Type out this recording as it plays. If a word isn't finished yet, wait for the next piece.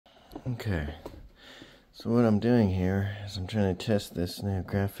Okay, so what I'm doing here is I'm trying to test this new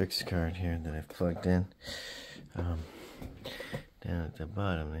graphics card here that I've plugged in. Down at the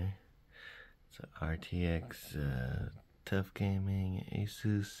bottom there, it's an RTX Tough Gaming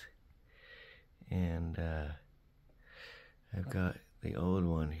Asus, and I've got the old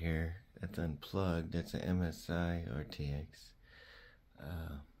one here that's unplugged. That's an MSI RTX.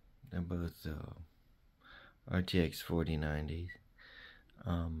 They're both RTX 4090s.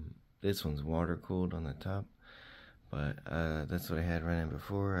 This one's water cooled on the top, but that's what I had running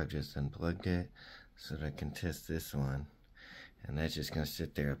before. I just unplugged it so that I can test this one, and that's just gonna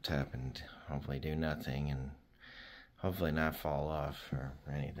sit there up top and hopefully do nothing, and hopefully not fall off or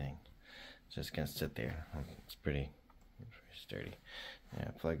anything. It's just gonna sit there. It's pretty sturdy. Yeah,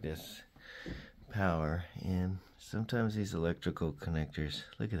 plug this power in. Sometimes these electrical connectors,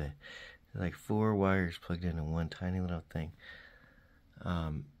 look at that, like 4 wires plugged into one tiny little thing.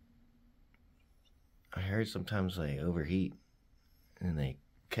 I heard sometimes they overheat and they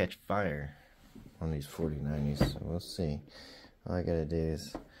catch fire on these 4090s, so we'll see. All I gotta do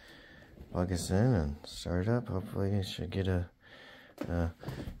is plug this in and start it up. Hopefully I should get a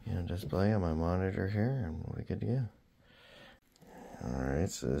display on my monitor here, and we're good to go.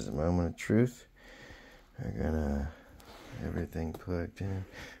 Alright, so this is a moment of truth. We're gonna everything plugged in. I'm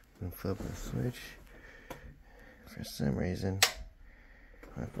gonna flip the switch. For some reason,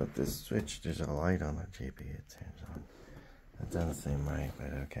 when I flip this switch, there's a light on the GPU. It turns on. That doesn't seem right,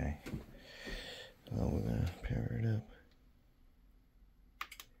 but okay. Well, we're gonna power it up.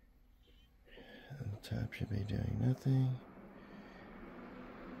 The top should be doing nothing.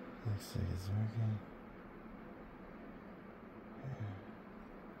 Looks like it's working.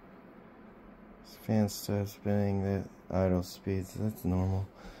 This fan stops spinning at idle speed, so that's normal.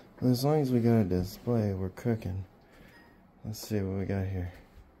 But as long as we got a display, we're cooking. Let's see what we got here.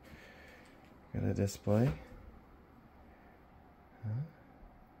 Got a display. Huh?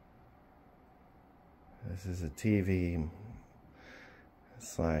 This is a TV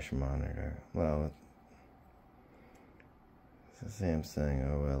 / monitor. Well, it's a Samsung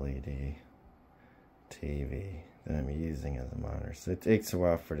OLED TV that I'm using as a monitor. So it takes a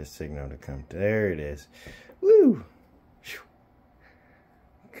while for the signal to come. There it is. Woo!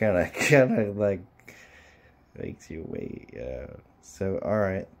 Kind of like makes you wait. So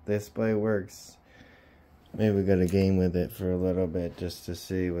alright, display works. Maybe we got a game with it for a little bit just to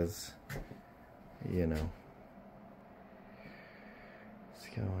see what's going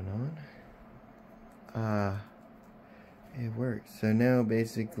on. It works. So now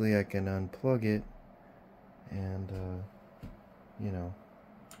basically I can unplug it and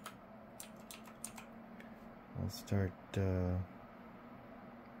I'll start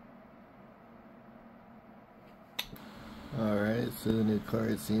alright, so the new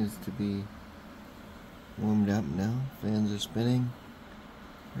card seems to be warmed up now. Fans are spinning.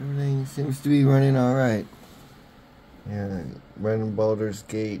 Everything seems to be running alright. Yeah, running Baldur's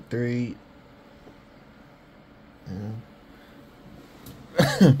Gate 3. Yeah.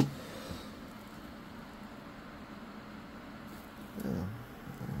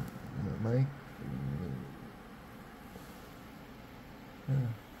 Mike? Yeah.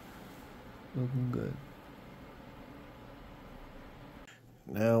 Looking good.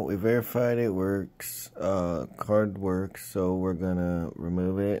 Now we verified it works, card works, so we're gonna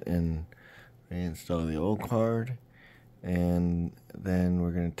remove it and reinstall the old card, and then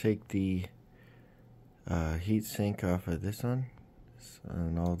we're gonna take the heat sink off of this one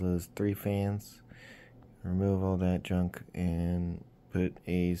and all those 3 fans, remove all that junk, and put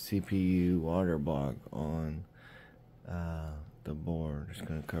a CPU water block on the board. Just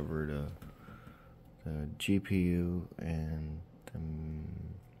gonna cover the GPU and the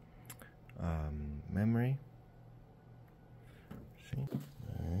memory. See?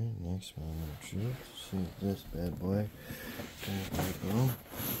 Alright, next moment of truth. See this bad boy.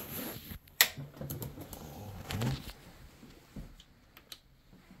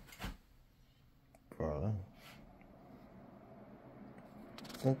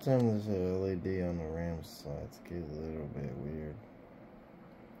 Sometimes the LED on the RAM slots get a little bit weird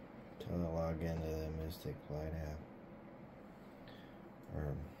until I log into the Mystic Light app. Or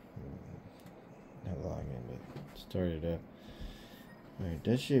not log in, but start it up. Alright,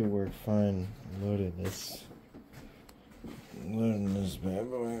 that should work fine. Loading this bad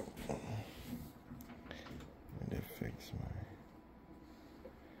boy. I need to fix my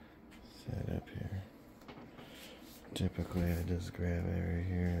setup here. Typically I just grab it right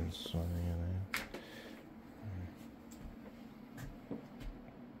here and swing it in.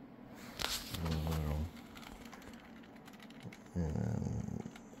 A little, and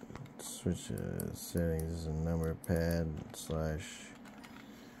switch settings. This is a number pad slash,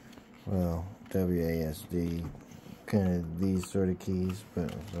 well, WASD, kind of these sort of keys,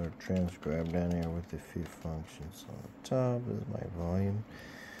 but sort of transcribe down here with a few functions. On the top is my volume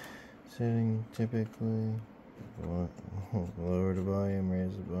setting, typically. Lower the volume,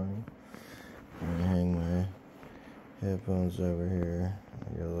 raise the volume. I'm gonna hang my headphones over here.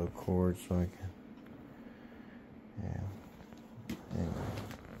 I got a little cord so I can, anyway.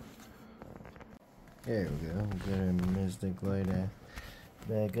 There we go. Got our Mystic Light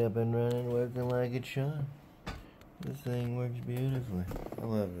back up and running, working like it should. This thing works beautifully. I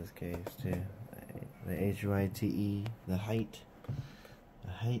love this case too. The HYTE,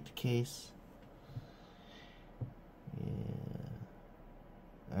 the height case.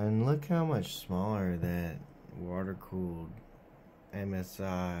 Yeah. And look how much smaller that water-cooled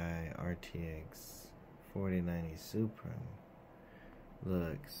MSI RTX 4090 Supreme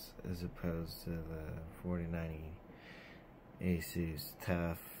looks, as opposed to the 4090 Asus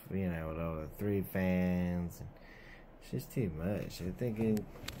Tough, you know, with all the 3 fans. And it's just too much. I think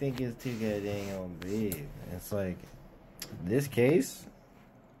it's too goddamn big. It's like, this case,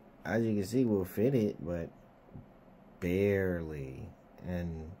 as you can see, will fit it, but barely.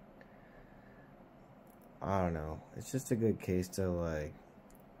 And I don't know, it's just a good case to like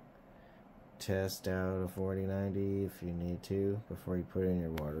test out a 4090 if you need to before you put it in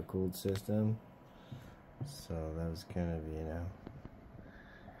your water cooled system. So that was kind of, you know,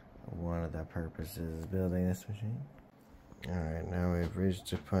 one of the purposes of building this machine. Alright, now we've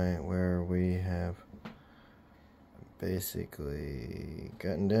reached a point where we have basically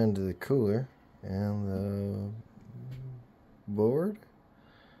gotten down to the cooler and the board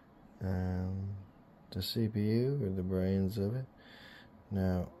and the CPU, or the brains of it.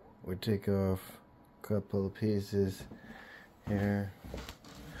 Now we take off a couple of pieces here.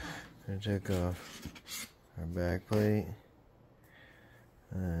 We take off our back plate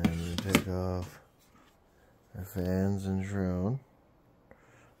and we take off our fans and drone.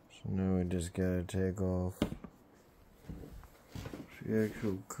 So now we just gotta take off the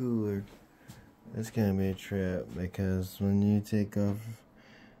actual cooler. It's gonna be a trap, because when you take off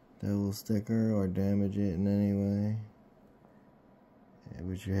that little sticker or damage it in any way,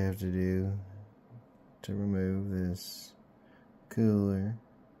 which you have to do to remove this cooler,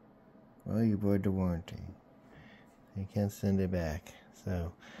 well, you void the warranty. You can't send it back.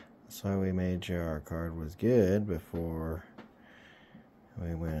 So that's why we made sure our card was good before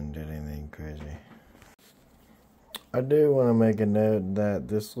we went and did anything crazy. I do want to make a note that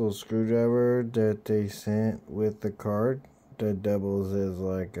this little screwdriver that they sent with the card that doubles as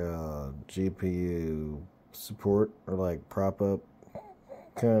like a GPU support or like prop up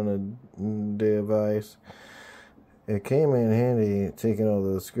kind of device. It came in handy taking all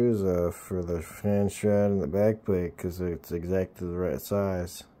those screws off for the fan shroud and the back plate, because it's exactly the right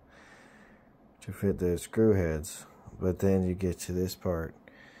size to fit those screw heads. But then you get to this part,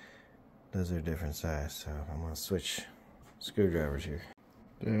 those are different size, so I'm going to switch screwdrivers here.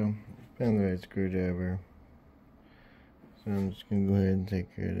 So, found the right screwdriver. So I'm just going to go ahead and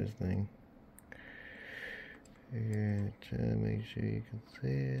take care of this thing. Here, try to make sure you can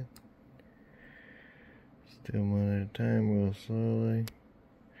see it. Still one at a time, real slowly.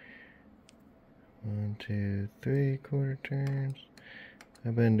 1, 2, 3 quarter turns.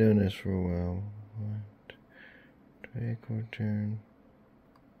 I've been doing this for a while. 1, 2, 3 quarter turn.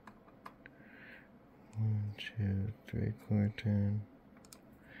 1, 2, 3 quarter turn.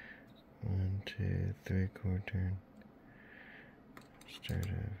 1, 2, 3 quarter turn. Start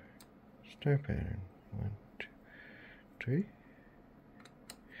over. Start pattern. 1, 2, 3.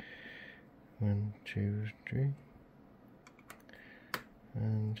 1, 2, 3.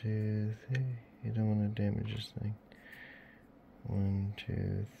 1, 2, 3. You don't want to damage this thing. 1,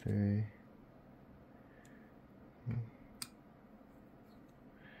 2, 3.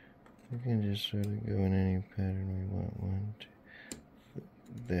 We can just sort of go in any pattern we want. 1, 2.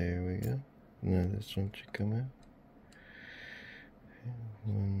 There we go. Now this one should come out.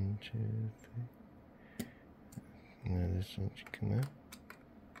 1, 2, 3. Now this one should come out.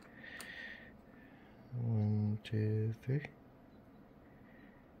 1, 2, 3.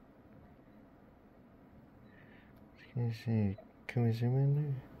 Can you see? Can we zoom in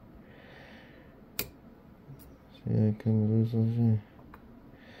there? See how it comes loose on here?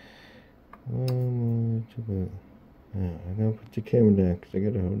 One more to go. I'm gonna put the camera down because I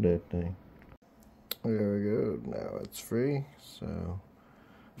gotta hold that thing. There we go. Now it's free, so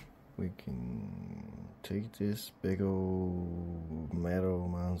we can take this big old metal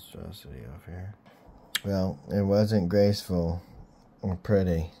monstrosity off here. Well, it wasn't graceful or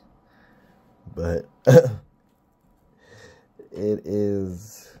pretty, but it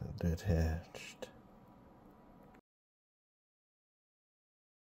is detached.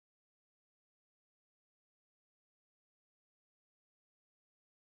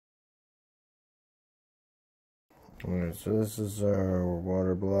 Alright, so this is our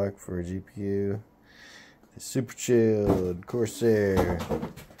water block for a GPU. The super chilled Corsair.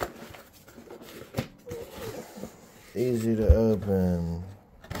 Easy to open.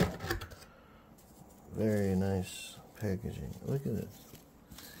 Very nice packaging. Look at this.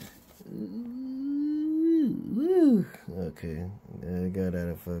 Ooh, okay, I got out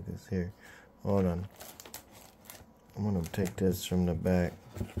of focus here. Hold on. I'm gonna take this from the back.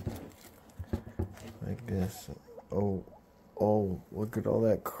 Like this. Oh, look at all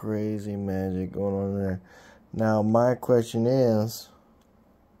that crazy magic going on there. Now, my question is,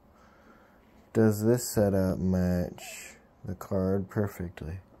 does this setup match the card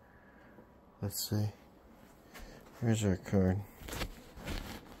perfectly? Let's see. Here's our card.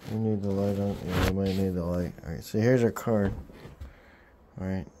 We need the light on. Yeah, we might need the light. Alright, so here's our card.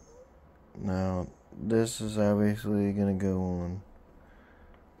 Alright. Now, this is obviously going to go on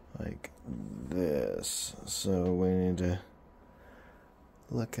like this. So we need to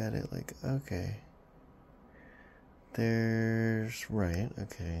look at it like, okay. There's, right,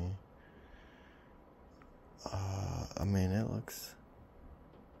 okay. I mean, it looks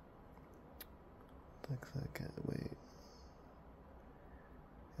like it. Wait.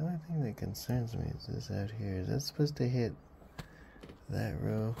 The only thing that concerns me is this out here. Is that supposed to hit that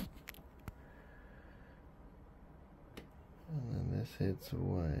row? And then this hits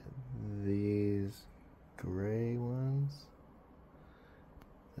what? These gray ones?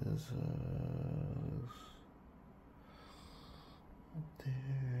 This, up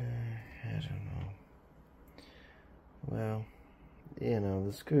there. I don't know. Well, you know,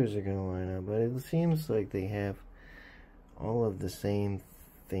 the screws are gonna line up, but it seems like they have all of the same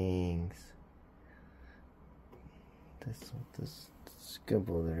things. This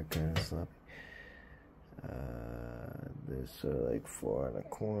couple that are kind of sloppy. This like 4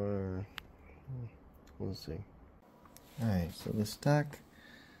 1/4. We'll see. Alright, so the stock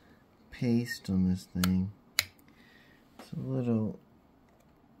paste on this thing, it's a little,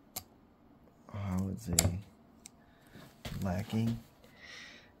 I would say, lacking.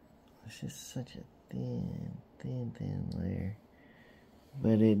 It's just such a thin layer.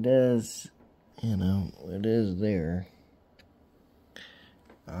 But it does, you know, it is there.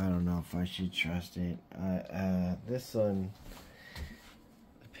 I don't know if I should trust it. This one,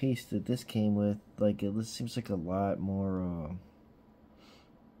 the piece that this came with, like, it seems like a lot more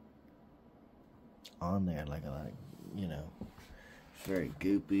on there, like a lot, you know, it's very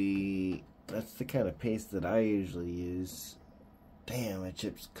goopy. That's the kind of paste that I usually use. Damn, my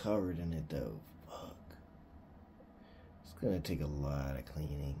chip's covered in it though. Fuck. It's gonna take a lot of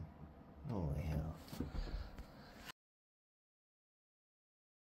cleaning. Holy hell.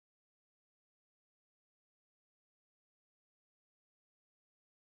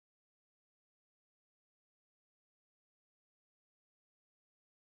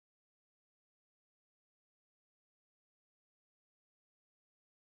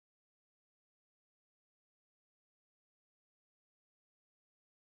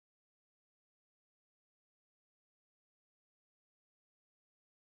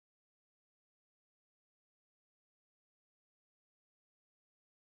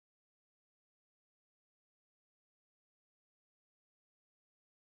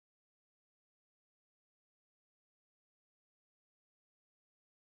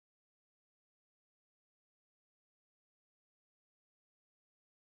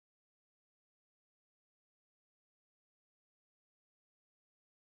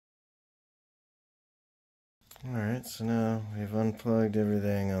 Alright, so now we've unplugged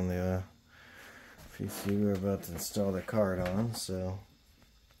everything on the PC we're about to install the card on, so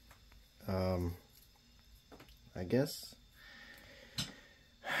I guess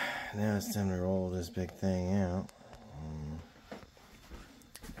now it's time to roll this big thing out,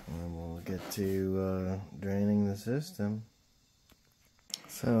 and we'll get to draining the system.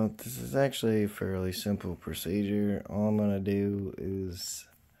 So this is actually a fairly simple procedure. All I'm going to do is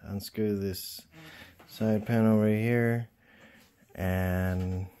unscrew this side panel right here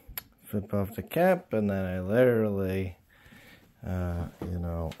and flip off the cap, and then I literally you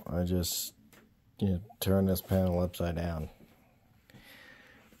know, I just turn this panel upside down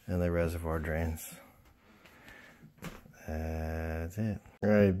and the reservoir drains. That's it.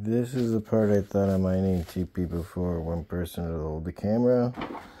 Alright, this is the part I thought I might need two people for, one person to hold the camera,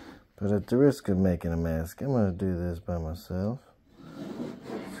 but at the risk of making a mess, I'm going to do this by myself.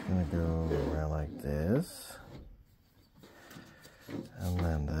 Just going to go around like this, and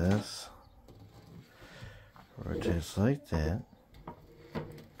then this rotates like that,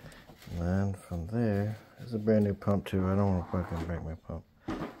 and then from there, there's a brand new pump too. I don't want to fucking break my pump.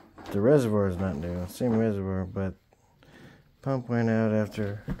 The reservoir is not new, same reservoir, but pump went out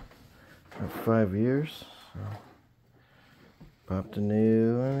after 5 years. So popped a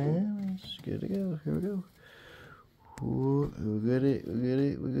new one in. It's good to go. Here we go. Ooh, we got it. We got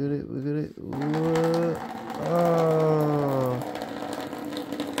it. We got it. We got it. Ooh.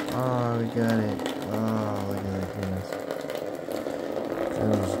 Oh, we got it. Oh, look at that goodness.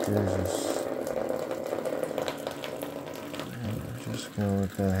 Goodness gracious. I'm just gonna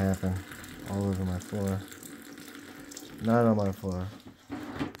let that happen all over my floor. Not on my floor.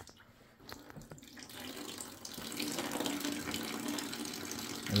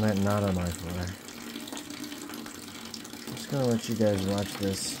 I meant not on my floor. I'm just gonna let you guys watch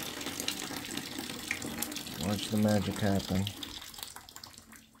this. Watch the magic happen.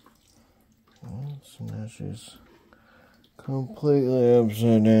 Oh, so now she's completely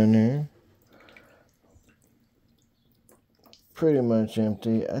upside down here. Pretty much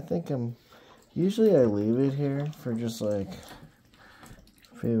empty. I think usually I leave it here for just like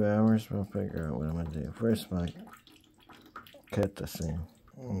a few hours. We'll figure out what I'm gonna do. First, I'm gonna cut the seam.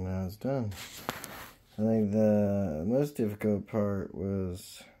 And now it's done. I think the most difficult part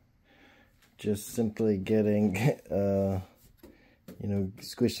was just simply getting,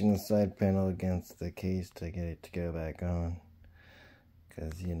 squishing the side panel against the case to get it to go back on.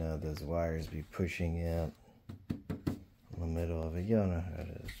 Because, those wires be pushing out in the middle of it. You all know how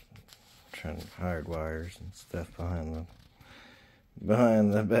it is. Trying to hide wires and stuff behind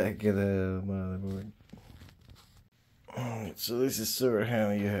the back of the motherboard. Alright, so this is sort of how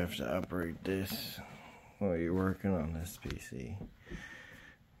you have to operate this while you're working on this PC.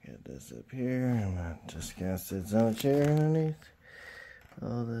 Got this up here, and that just kind of sits on a chair underneath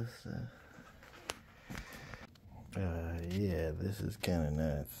all this stuff. Yeah, this is kind of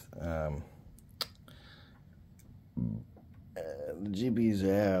nuts. The GPU's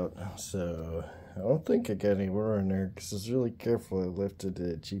out, so I don't think I got any water in there because I was really careful. I lifted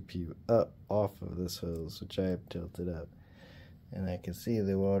the GPU up off of this hose, which I have tilted up, and I can see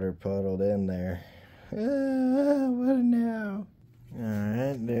the water puddled in there. What now?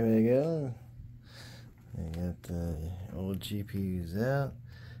 Alright, there we go. I got the old GPUs out.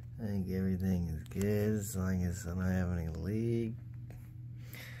 I think everything is good as long as I don't have any leak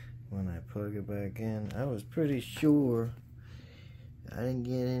when I plug it back in. I was pretty sure I didn't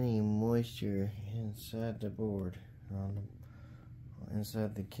get any moisture inside the board,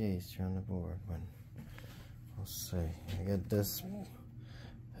 inside the case on the board, but we'll see. I got this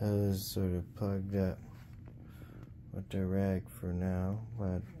hose sort of plugged up with the rag for now,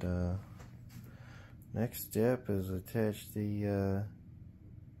 but next step is attach the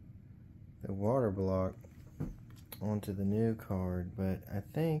water block onto the new card. But I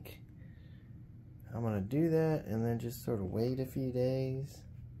think I'm gonna do that and then just sort of wait a few days,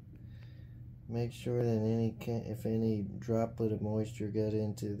 make sure that if any droplet of moisture got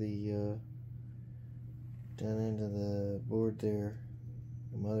into the down into the board there,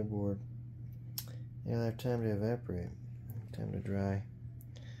 the motherboard, it'll have time to evaporate, time to dry,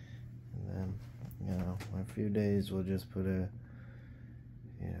 and then in a few days we'll just put put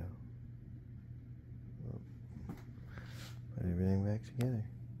everything back together.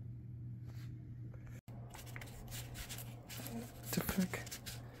 What the fuck?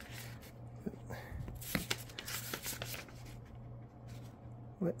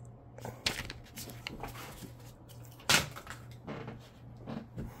 What?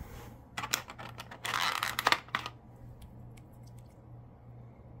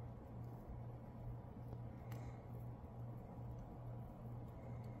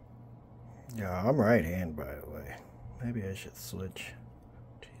 Yeah, I'm right hand, by the way. Maybe I should switch.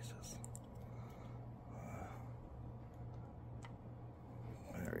 Jesus.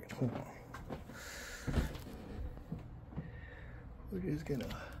 Alright, hold on. We're just gonna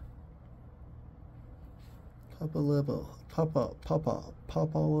pop a little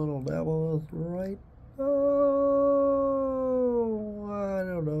dabble right. Oh, I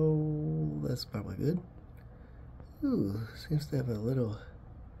don't know. That's probably good. Ooh, seems to have a little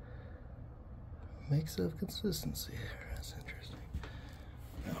mix of consistency there. That's interesting.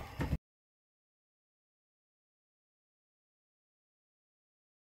 Oh.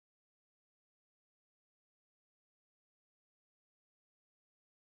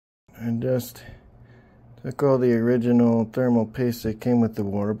 I just took all the original thermal paste that came with the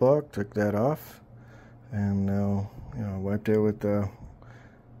water block, took that off, and now wiped it with the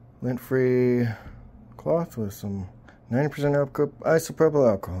lint-free cloth with some 90% isopropyl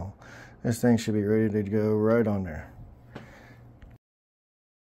alcohol. This thing should be ready to go right on there.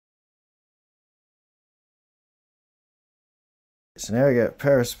 So now I got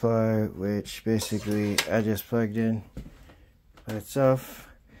power supply, which basically I just plugged in by itself,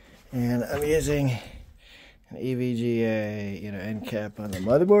 and I'm using an EVGA, end cap on the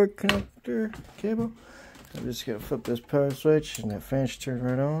motherboard connector cable. I'm just gonna flip this power switch, and that fan should turn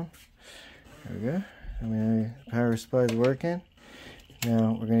right on. There we go. The power supply is working.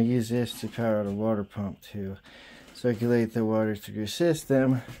 Now we're gonna use this to power the water pump to circulate the water through your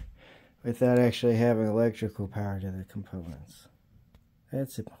system without actually having electrical power to the components.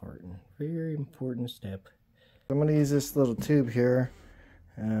 That's important, very important step. I'm going to use this little tube here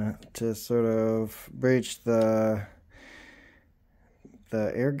to sort of breach the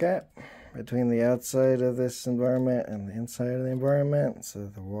air gap between the outside of this environment and the inside of the environment, so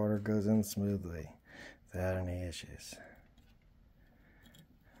the water goes in smoothly without any issues.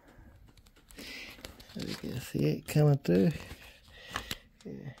 So you can see it coming through.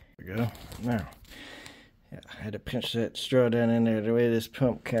 There we go. Now, yeah, I had to pinch that straw down in there. The way this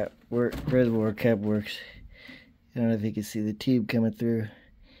pump cap reservoir cap works, I don't know if you can see the tube coming through.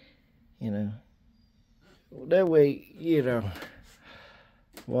 That way,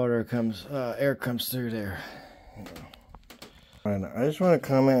 water comes, air comes through there. And I just want to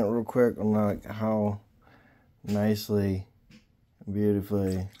comment real quick on how nicely,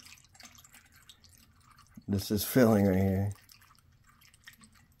 beautifully this is filling right here.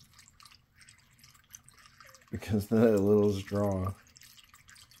 Because that little straw.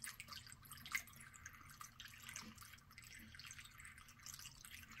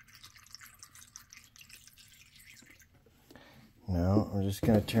 Now I'm just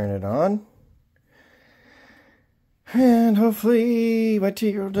gonna turn it on, and hopefully my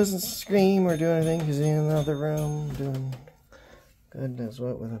 2-year-old doesn't scream or do anything because he's in the other room doing God knows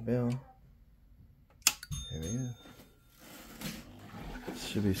what with a bill. There we go.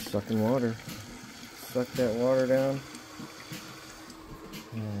 Should be sucking water. Suck that water down,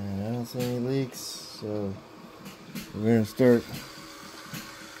 and I don't see any leaks, so we're gonna start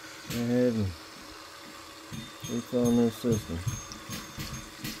go ahead and refilling this system.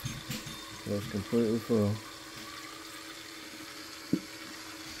 So it's completely full.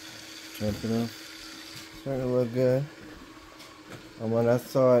 Jump it off. Starting to look good. When I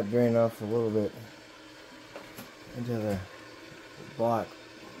saw it drain off a little bit into the block.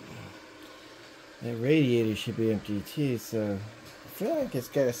 That radiator should be empty too, so I feel like it's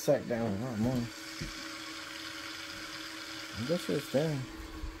got to suck down a lot more. I guess it's done.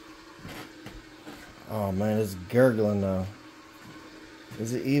 Oh man, it's gurgling though.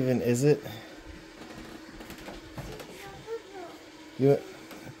 Is it even? Is it?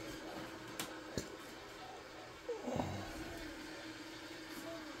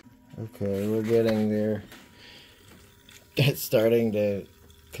 Okay, we're getting there. It's starting to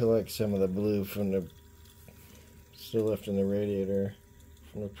collect some of the blue from the still left in the radiator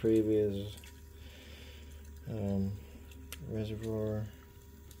from the previous reservoir.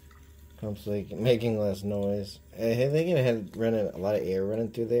 Pump's like making less noise. I think it had a lot of air running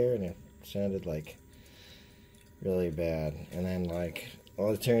through there, and it sounded like really bad. And then I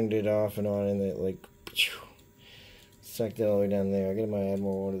turned it off and on, and it sucked it all the way down there. I might add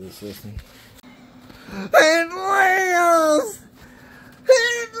more water to the system.